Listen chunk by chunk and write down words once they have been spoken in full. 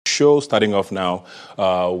show. Starting off now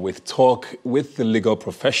with talk with the legal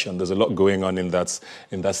profession. There's a lot going on in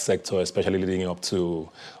that sector, especially leading up to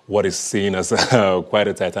what is seen as quite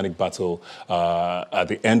a titanic battle at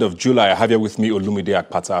the end of July. I have here with me Olumide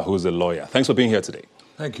Akpata, who's a lawyer. Thanks for being here today.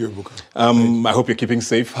 Thank you, Ebuka. I hope you're keeping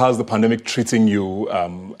safe. How's the pandemic treating you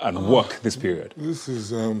and work this period? This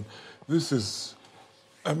is a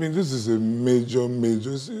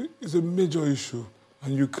major issue,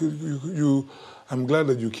 and I'm glad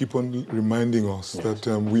that you keep on reminding us that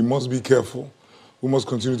we must be careful. We must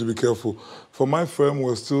continue to be careful. For my firm,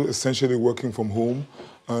 we're still essentially working from home,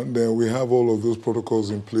 and we have all of those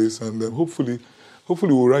protocols in place, and hopefully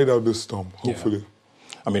we'll ride out this storm. Hopefully. Yeah.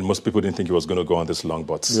 I mean, most people didn't think it was going to go on this long,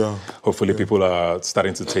 but hopefully people are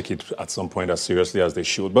starting to take it at some point as seriously as they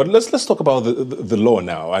should. But let's talk about the law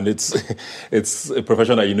now, and it's a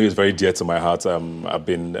profession that you know is very dear to my heart. I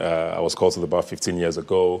was called to the bar 15 years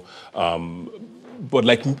ago. But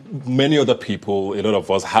like many other people, a lot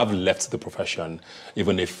of us have left the profession,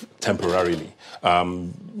 even if temporarily.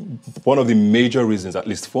 One of the major reasons, at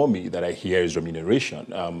least for me, that I hear is remuneration.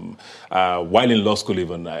 While in law school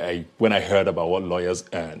even, when I heard about what lawyers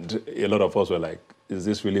earned, a lot of us were like, is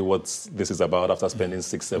this really what this is about after spending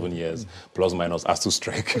 6-7 years, plus minus, as to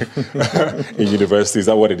strike in university? Is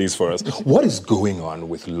that what it is for us? What is going on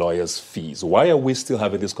with lawyers' fees? Why are we still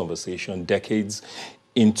having this conversation decades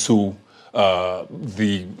into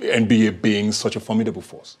the NBA being such a formidable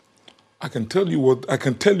force? I can tell you what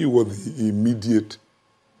the immediate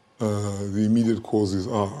causes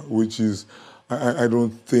are, which is I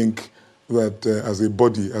don't think that as a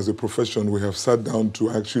body, as a profession, we have sat down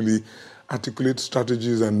to actually articulate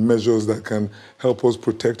strategies and measures that can help us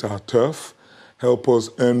protect our turf, help us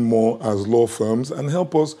earn more as law firms, and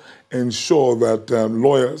help us ensure that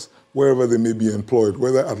lawyers, wherever they may be employed,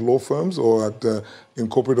 whether at law firms or in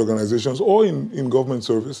corporate organizations or in government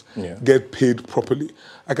service, get paid properly.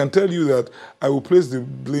 I can tell you that I will place the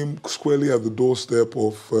blame squarely at the doorstep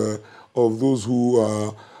of those who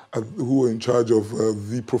are in charge of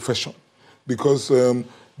the profession, because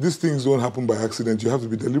these things don't happen by accident. You have to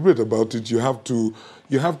be deliberate about it. You have to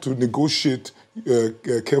negotiate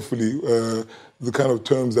carefully the kind of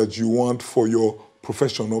terms that you want for your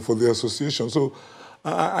profession or for the association. So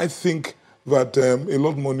I think that a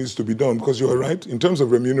lot more needs to be done, because you are right. In terms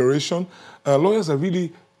of remuneration, lawyers are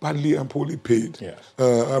really badly and poorly paid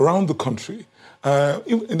around the country.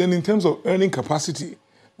 And then in terms of earning capacity,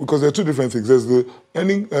 because there are two different things. There's the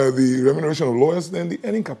remuneration of lawyers, then the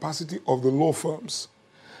earning capacity of the law firms.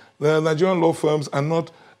 The Nigerian law firms are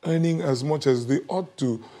not earning as much as they ought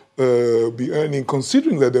to be earning,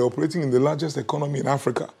 considering that they're operating in the largest economy in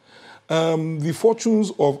Africa. The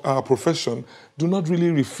fortunes of our profession do not really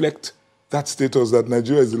reflect that status, that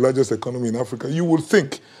Nigeria is the largest economy in Africa. You would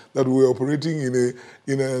think that we're operating in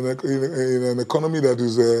an economy that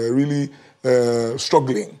is really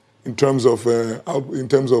struggling in terms of the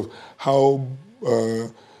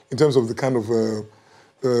kind of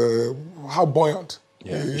how buoyant.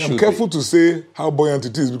 I'm careful to say how buoyant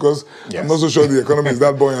it is, because I'm not so sure the economy is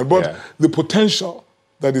that buoyant. But the potential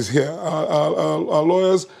that is here, our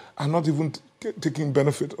lawyers are not even taking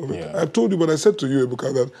benefit of it. I told you, but I said to you,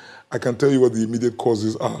 Ebuka, that I can tell you what the immediate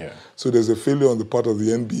causes are. So there's a failure on the part of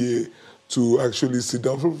the NBA to actually sit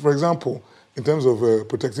down. For example, in terms of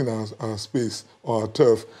protecting our space or our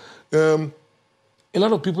turf, a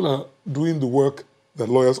lot of people are doing the work that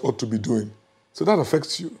lawyers ought to be doing. So that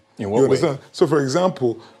affects you. In what way? So, for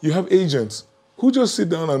example, you have agents who just sit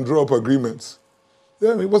down and draw up agreements.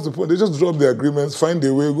 Yeah, I mean, what's the point? They just drop the agreements, find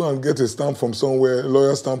a way, go and get a stamp from somewhere, a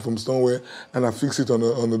lawyer stamp from somewhere, and affix it on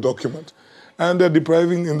a document. And they're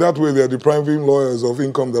depriving lawyers of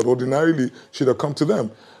income that ordinarily should have come to them,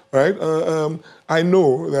 right? I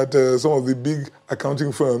know that some of the big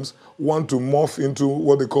accounting firms want to morph into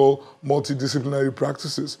what they call multidisciplinary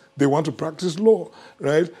practices. They want to practice law,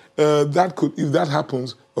 right? If that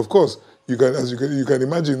happens, of course, you can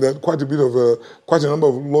imagine that quite a number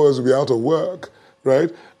of lawyers will be out of work.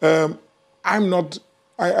 Right? I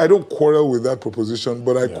don't quarrel with that proposition,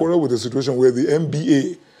 but I quarrel with the situation where the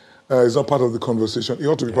MBA is not part of the conversation. It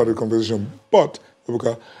ought to be part of the conversation. But,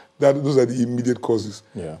 Ebuka, those are the immediate causes.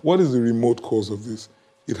 What is the remote cause of this?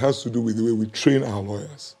 It has to do with the way we train our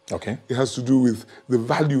lawyers. Okay. It has to do with the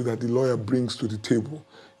value that the lawyer brings to the table.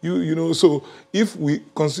 So if we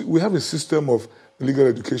have a system of legal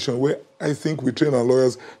education where I think we train our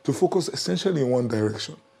lawyers to focus essentially in one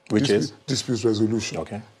direction. Which is? Dispute resolution.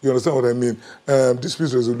 Okay. You understand what I mean?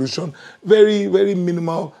 Dispute resolution, very, very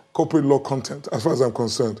minimal corporate law content as far as I'm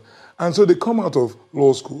concerned. And so they come out of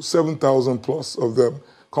law school, 7,000 plus of them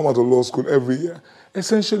come out of law school every year.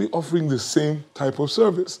 essentially offering the same type of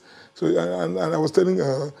service. So, and I was telling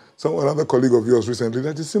another colleague of yours recently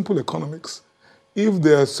that it's simple economics. If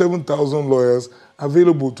there are 7,000 lawyers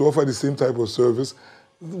available to offer the same type of service,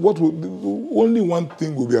 only one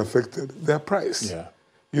thing will be affected: their price. Yeah.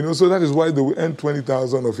 So that is why they will earn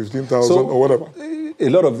 20,000 or 15,000 or whatever. A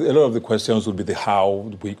lot of the questions would be the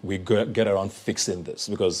how we get around fixing this,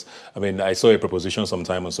 because I saw a proposition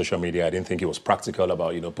sometime on social media. I didn't think it was practical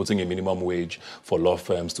about putting a minimum wage for law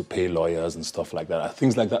firms to pay lawyers and stuff like that. Are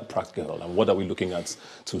things like that practical? And what are we looking at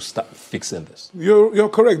to start fixing this? You're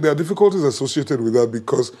correct. There are difficulties associated with that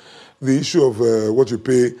because the issue of what you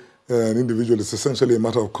pay an individual is essentially a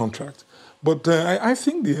matter of contract. But I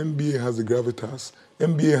think the MBA has the gravitas.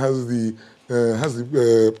 MBA has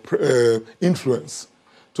the influence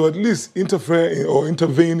to at least interfere or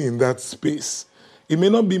intervene in that space. It may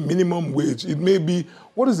not be minimum wage. It may be,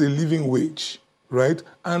 what is a living wage, right?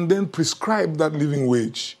 And then prescribe that living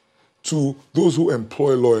wage to those who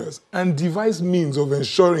employ lawyers and devise means of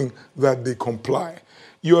ensuring that they comply.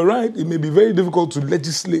 You're right, it may be very difficult to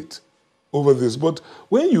legislate over this, but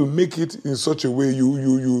when you make it in such a way,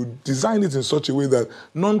 you design it in such a way that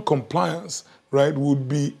non-compliance, right, would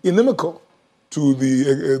be inimical to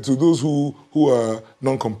those who are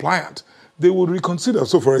non-compliant, they would reconsider.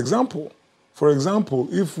 So, for example,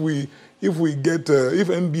 if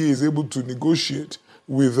MBA is able to negotiate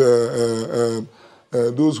with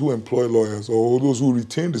those who employ lawyers or those who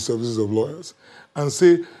retain the services of lawyers, and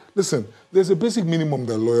say, listen, there's a basic minimum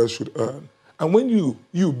that lawyers should earn. And when you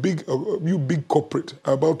big corporate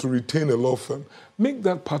are about to retain a law firm, make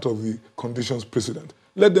that part of the conditions precedent.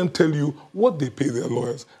 Let them tell you what they pay their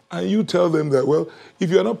lawyers. And you tell them that, well, if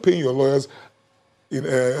you're not paying your lawyers in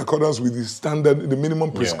accordance with the standard, the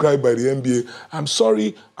minimum prescribed by the MBA, I'm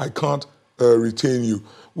sorry, I can't retain you.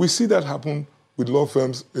 We see that happen with law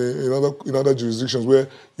firms in other jurisdictions where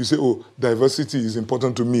you say, oh, diversity is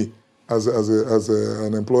important to me as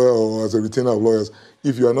an employer or as a retainer of lawyers.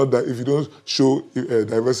 If you don't show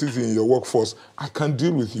diversity in your workforce, I can't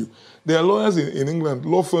deal with you. There are lawyers in England,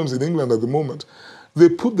 law firms in England at the moment. They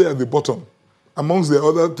put there at the bottom, amongst the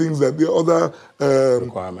other things that the other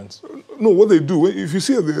requirements. No, what they do, if you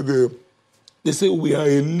see they say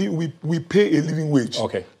we pay a living wage.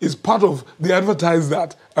 Okay, it's part of, they advertise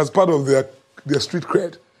that as part of their street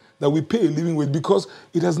cred, that we pay a living wage, because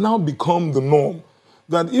it has now become the norm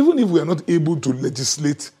that even if we are not able to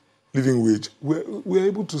legislate living wage, we're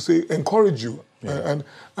able to say encourage you. And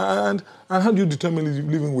how do you determine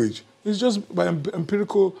living wage? It's just by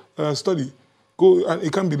empirical study. And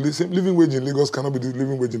it can be the same. Living wage in Lagos cannot be the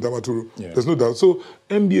living wage in Damaturu. There's no doubt. So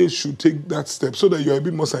MBA should take that step so that you're a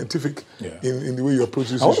bit more scientific in the way you approach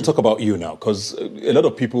this issue. I want to talk about you now, because a lot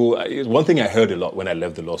of people, one thing I heard a lot when I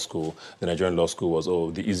left the Nigerian law school was,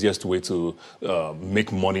 the easiest way to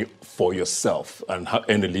make money for yourself and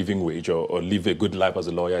earn a living wage or live a good life as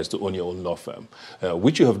a lawyer is to own your own law firm,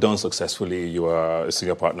 which you have done successfully. You are a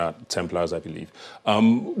senior partner at Templars, I believe.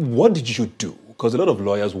 What did you do? Because a lot of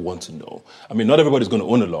lawyers want to know. Not everybody's going to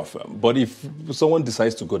own a law firm, but if someone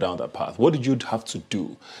decides to go down that path, what did you have to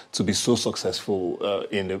do to be so successful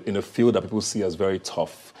in a field that people see as very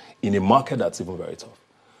tough, in a market that's even very tough?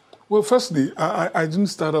 Well, firstly, I didn't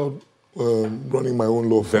start out running my own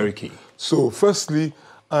law firm. Very key. So, firstly,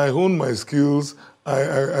 I honed my skills.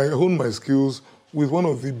 I honed my skills with one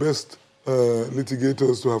of the best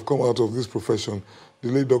litigators to have come out of this profession, the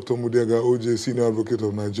late Dr. Mudiaga OJ, Senior Advocate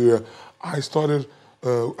of Nigeria. I started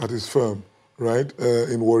at his firm, right,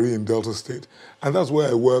 in Warri in Delta State. And that's where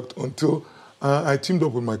I worked until I teamed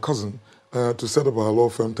up with my cousin to set up our law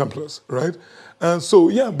firm, Templars, right? And so,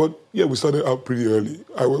 we started out pretty early.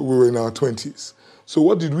 We were in our 20s. So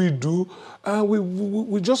what did we do?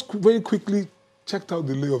 We just very quickly checked out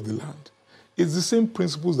the lay of the land. It's the same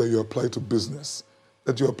principles that you apply to business,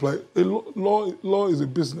 that you apply. Law is a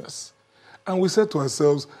business. And we said to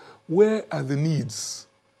ourselves, where are the needs?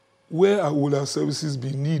 Where will our services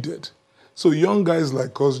be needed? So young guys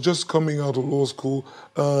like us, just coming out of law school,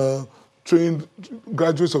 trained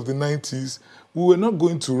graduates of the 90s, we were not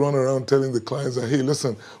going to run around telling the clients that, hey,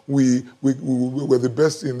 listen, we're the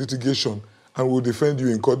best in litigation and we'll defend you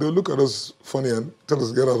in court. They'll look at us funny and tell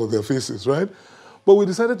us to get out of their faces, right? But we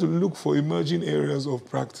decided to look for emerging areas of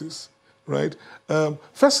practice, right?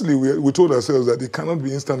 Firstly, we told ourselves that it cannot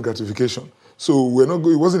be instant gratification. So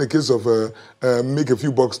it wasn't a case of make a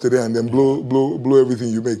few bucks today and then blow everything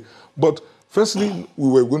you make. But firstly, we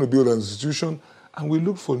were going to build an institution, and we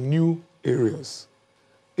looked for new areas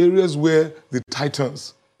where the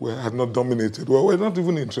titans had not dominated. Well, we're not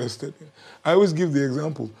even interested. I always give the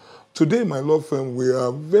example. Today, my law firm,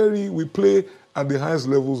 we play at the highest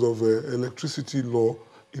levels of electricity law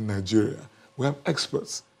in Nigeria. We have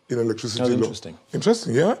experts in electricity law. Interesting.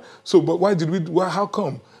 Interesting, yeah? So, but how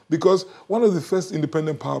come? Because one of the first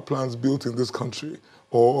independent power plants built in this country,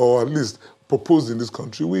 or at least proposed in this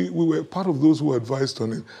country, we were part of those who advised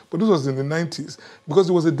on it. But this was in the 90s, because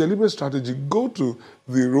it was a deliberate strategy. Go to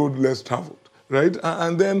the road less traveled, right?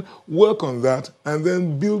 And then work on that, and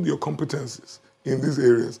then build your competencies in these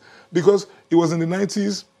areas. Because it was in the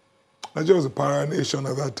 90s, Nigeria was a para nation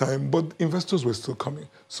at that time, but investors were still coming.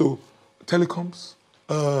 So telecoms,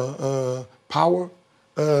 power,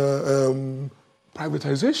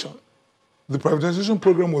 privatization. The privatization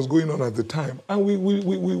program was going on at the time, and we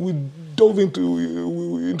dove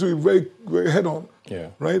into it very, very head on. Yeah.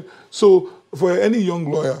 Right. So for any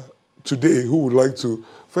young lawyer today who would like to,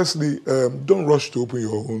 firstly, don't rush to open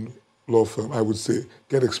your own law firm. I would say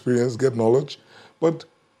get experience, get knowledge, but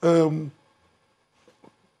try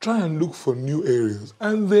and look for new areas,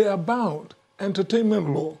 and they abound. Entertainment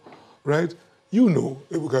law, right? You know,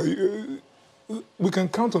 we can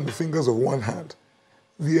count on the fingers of one hand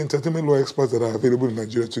the entertainment law experts that are available in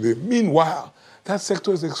Nigeria today. Meanwhile, that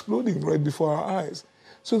sector is exploding right before our eyes.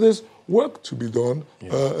 So there's work to be done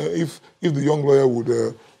if the young lawyer would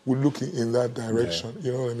look in that direction. Yeah.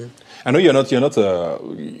 You know what I mean? I know you're not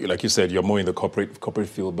like you said, you're more in the corporate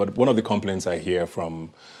field, but one of the complaints I hear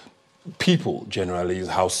from people generally is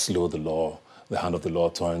how slow the hand of the law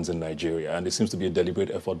turns in Nigeria. And there seems to be a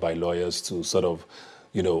deliberate effort by lawyers to sort of,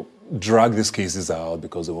 drag these cases out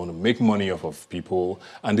because they want to make money off of people.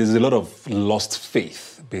 And there's a lot of lost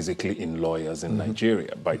faith, basically, in lawyers in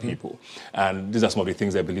Nigeria by people. And these are some of the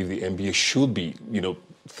things I believe the NBA should be,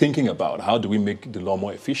 thinking about. How do we make the law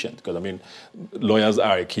more efficient? Because, lawyers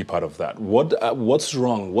are a key part of that. What's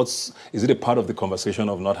wrong? Is it a part of the conversation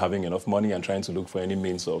of not having enough money and trying to look for any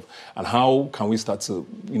means of, and how can we start to,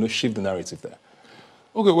 shift the narrative there?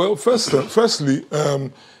 Okay, well, firstly,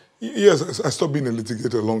 yes, I stopped being a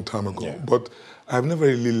litigator a long time ago, but I've never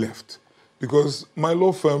really left because my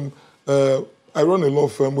law firm, I run a law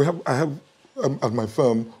firm. I have at my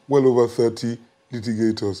firm well over 30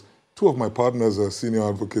 litigators. 2 of my partners are senior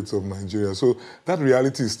advocates of Nigeria. So that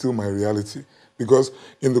reality is still my reality because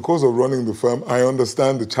in the course of running the firm, I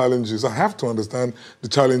understand the challenges. I have to understand the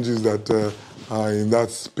challenges that are in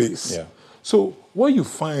that space. Yeah. So what you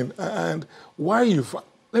find and why you find,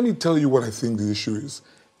 let me tell you what I think the issue is.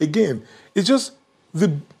 Again, it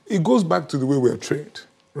goes back to the way we are trained,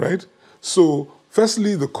 right? So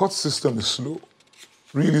firstly, the court system is slow,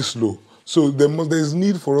 really slow. So there's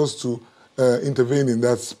need for us to intervene in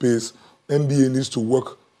that space. NBA needs to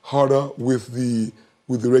work harder with the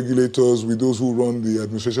regulators, with those who run the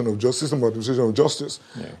administration of justice, system of administration of justice.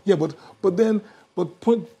 Yeah, but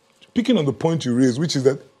picking on the point you raised, which is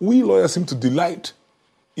that we lawyers seem to delight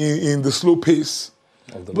in the slow pace.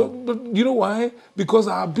 But you know why? Because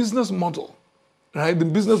our business model, right?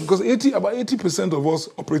 Because about 80% of us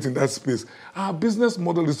operate in that space. Our business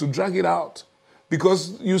model is to drag it out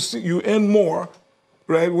because you earn more,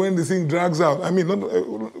 right? When the thing drags out. Quite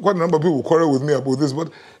a number of people quarrel with me about this,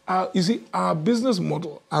 but you see, our business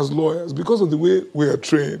model as lawyers, because of the way we are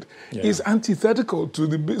trained, is antithetical to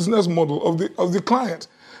the business model of the client.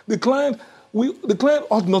 The client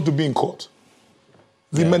ought not to be in court.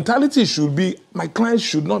 The mentality should be, my client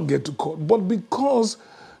should not get to court. But because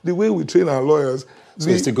the way we train our lawyers... So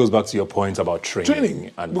it still goes back to your point about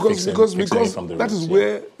training. And because from the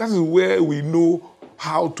that is where we know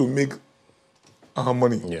how to make our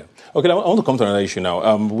money. Yeah. Okay, I want to come to another issue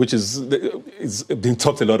now, which is it's been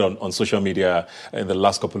talked a lot on social media in the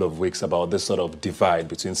last couple of weeks about this sort of divide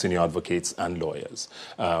between senior advocates and lawyers.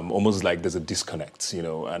 Almost like there's a disconnect,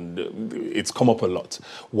 and it's come up a lot.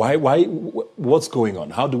 Why? What's going on?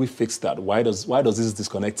 How do we fix that? Why does this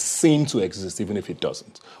disconnect seem to exist even if it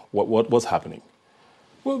doesn't? What's happening?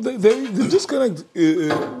 Well, the disconnect,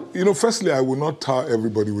 firstly, I will not tar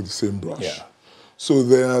everybody with the same brush. Yeah. So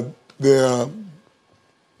there are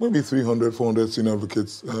maybe 300, 400 senior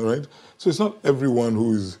advocates, right? So it's not every one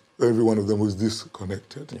of them who is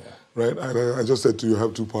disconnected, right? I just said to you, I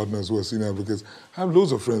have 2 partners who are senior advocates. I have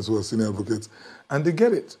loads of friends who are senior advocates, and they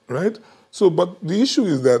get it, right? So, but the issue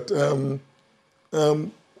is that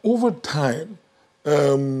over time,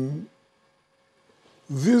 the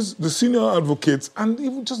senior advocates and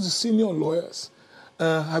even just the senior lawyers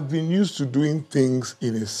have been used to doing things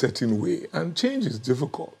in a certain way, and change is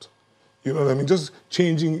difficult. You know what I mean? Just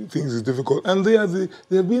changing things is difficult. And they have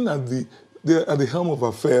been at the helm of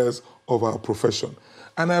affairs of our profession.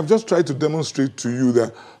 And I've just tried to demonstrate to you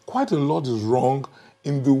that quite a lot is wrong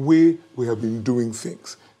in the way we have been doing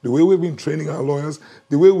things. the way we've been training our lawyers,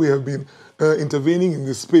 the way we have been intervening in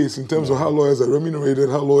this space in terms of how lawyers are remunerated,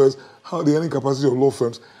 how the earning capacity of law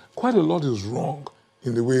firms, quite a lot is wrong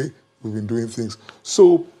in the way we've been doing things.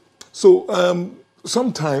 So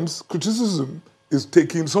sometimes criticism is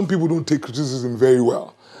taken, some people don't take criticism very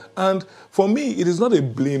well. And for me, it is not a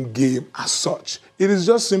blame game as such. It is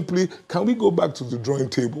just simply, can we go back to the drawing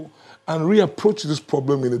table and reapproach this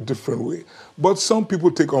problem in a different way? But some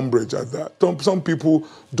people take umbrage at that. Some people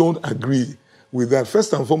don't agree with that.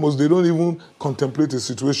 First and foremost, they don't even contemplate a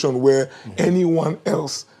situation where anyone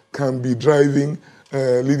else can be driving,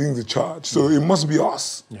 leading the charge. So it must be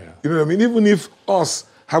us. Yeah. You know what I mean? Even if us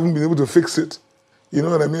haven't been able to fix it. You know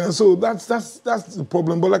what I mean? And so that's the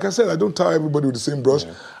problem. But like I said, I don't tie everybody with the same brush.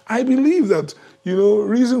 Yeah. I believe that,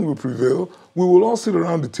 reason will prevail. We will all sit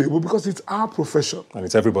around the table because it's our profession. And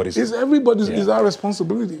it's everybody's. It's everybody's. It's our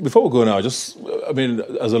responsibility. Before we go now, as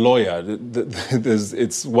a lawyer,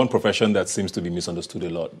 it's one profession that seems to be misunderstood a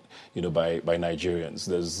lot, by Nigerians.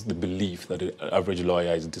 There's the belief that the average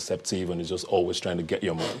lawyer is deceptive and is just always trying to get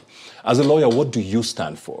your money. As a lawyer, what do you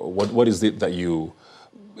stand for? What is it that you...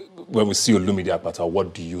 When we see Olumide Akpata,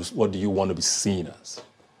 what do you want to be seen as?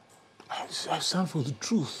 I stand for the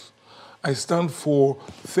truth. I stand for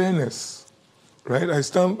fairness, right? I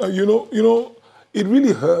stand, it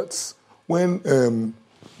really hurts when, and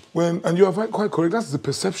you are quite correct, that's the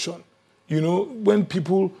perception. When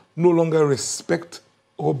people no longer respect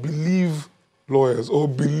or believe lawyers or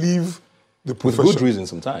believe the profession. With good reason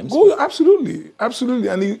sometimes. Oh, absolutely, absolutely.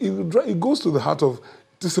 And it goes to the heart of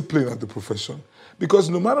discipline at the profession.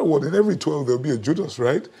 Because no matter what, in every 12 there'll be a Judas,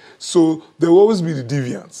 right? So there will always be the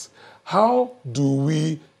deviants. How do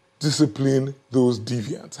we discipline those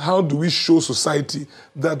deviants? How do we show society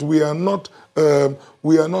that we are not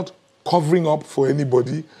covering up for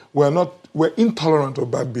anybody? We're intolerant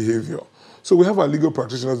of bad behavior. So we have our legal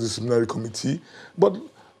practitioners disciplinary committee, but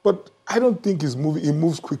I don't think it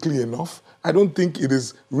moves quickly enough. I don't think it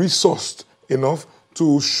is resourced enough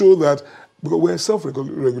to show that, because we're a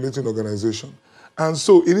self-regulating organization. And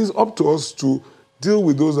so it is up to us to deal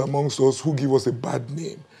with those amongst us who give us a bad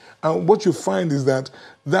name. And what you find is that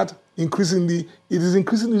it is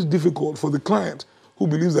increasingly difficult for the client who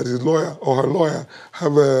believes that his lawyer or her lawyer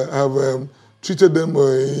have treated them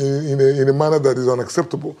in a manner that is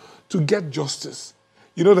unacceptable to get justice.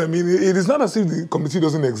 You know what I mean? It is not as if the committee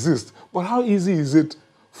doesn't exist, but how easy is it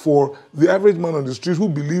for the average man on the street who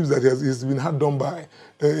believes that he's been hard done by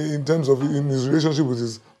in terms of in his relationship with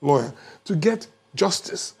his lawyer to get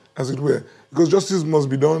justice, as it were, because justice must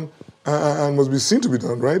be done and must be seen to be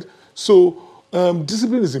done, right? So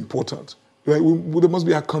discipline is important, right? There must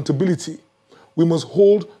be accountability. There must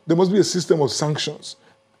be a system of sanctions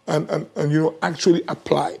and actually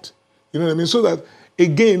applied. You know what I mean? So that,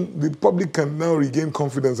 again, the public can now regain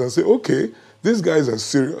confidence and say, okay, these guys are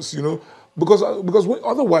serious, because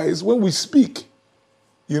otherwise, when we speak,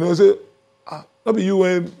 say, not be you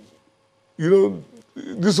when,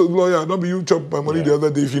 this lawyer, not be you chopped my money the other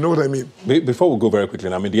day, if you know what I mean. Before we go very quickly,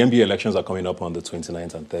 the NBA elections are coming up on the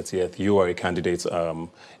 29th and 30th. You are a candidate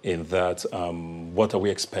in that. What are we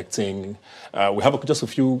expecting? We have just a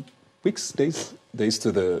few days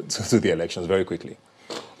to the elections, very quickly.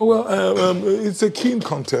 Well, it's a keen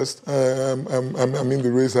contest. I'm in the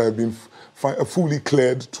race. I have been fully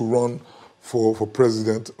cleared to run for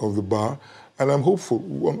president of the bar. And I'm hopeful.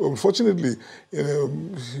 Unfortunately,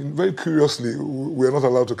 very curiously, we are not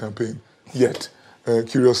allowed to campaign yet.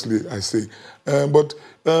 Curiously, I say. But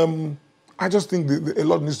I just think a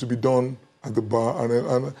lot needs to be done at the bar.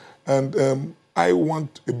 And I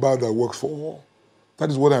want a bar that works for all.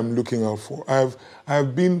 That is what I'm looking out for. I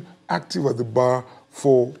have been active at the bar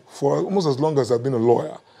for almost as long as I've been a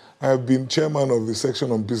lawyer. I have been chairman of the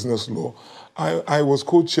section on business law. I was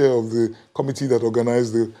co-chair of the committee that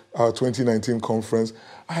organized our 2019 conference.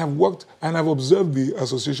 I have worked and I've observed the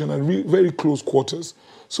association at very close quarters.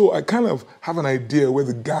 So I kind of have an idea where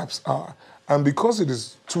the gaps are. And because it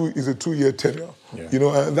is a 2-year tenure,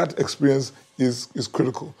 and that experience is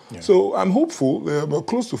critical. Yeah. So I'm hopeful. There are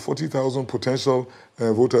close to 40,000 potential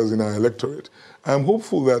voters in our electorate. I'm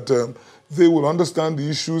hopeful that they will understand the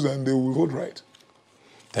issues and they will vote right.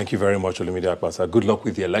 Thank you very much, Olumide Akpata. Good luck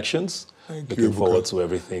with the elections. Looking forward to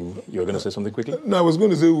everything. You were going to say something quickly? No, I was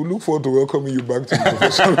going to say we look forward to welcoming you back to the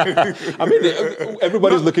profession. I mean,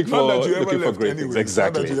 everybody's looking for great things.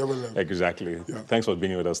 Exactly. Exactly. Yeah. Thanks for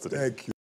being with us today. Thank you.